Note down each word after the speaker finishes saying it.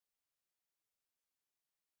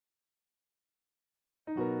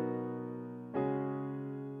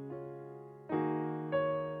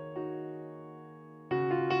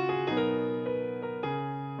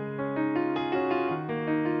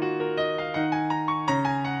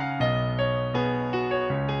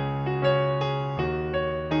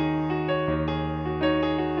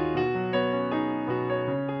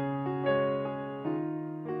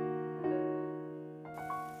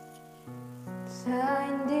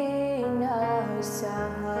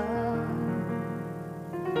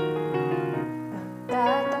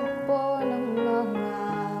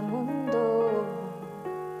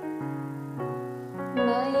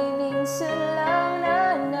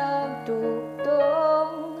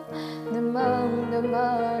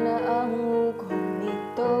tama na ang hukom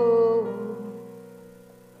nito.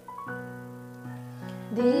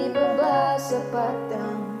 Di pa ba sapat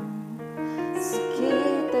ang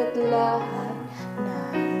sakit at lahat na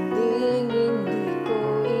hindi ko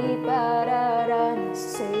ipararanas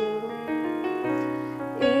sa'yo?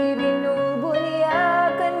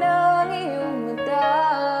 Ibinubunya ka ng iyong mata,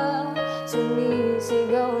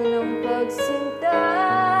 sumisigaw ng pagsinta.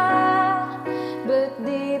 Ba't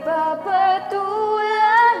di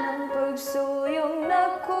papatulan ang pagsuyong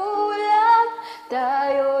na kulang?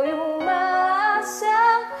 Tayo'y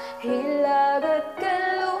umaasang hilag at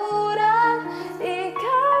kalurang.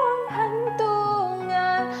 Ikaw ang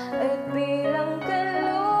hantungan at bilang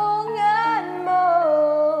kalungan mo,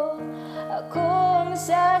 ako ang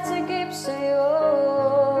sasagip sa'yo.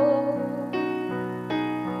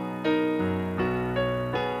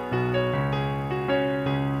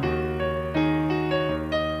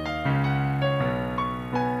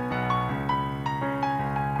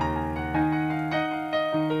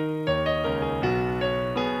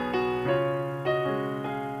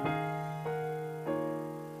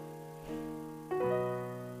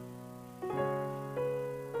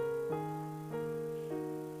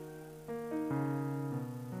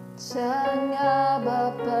 Sa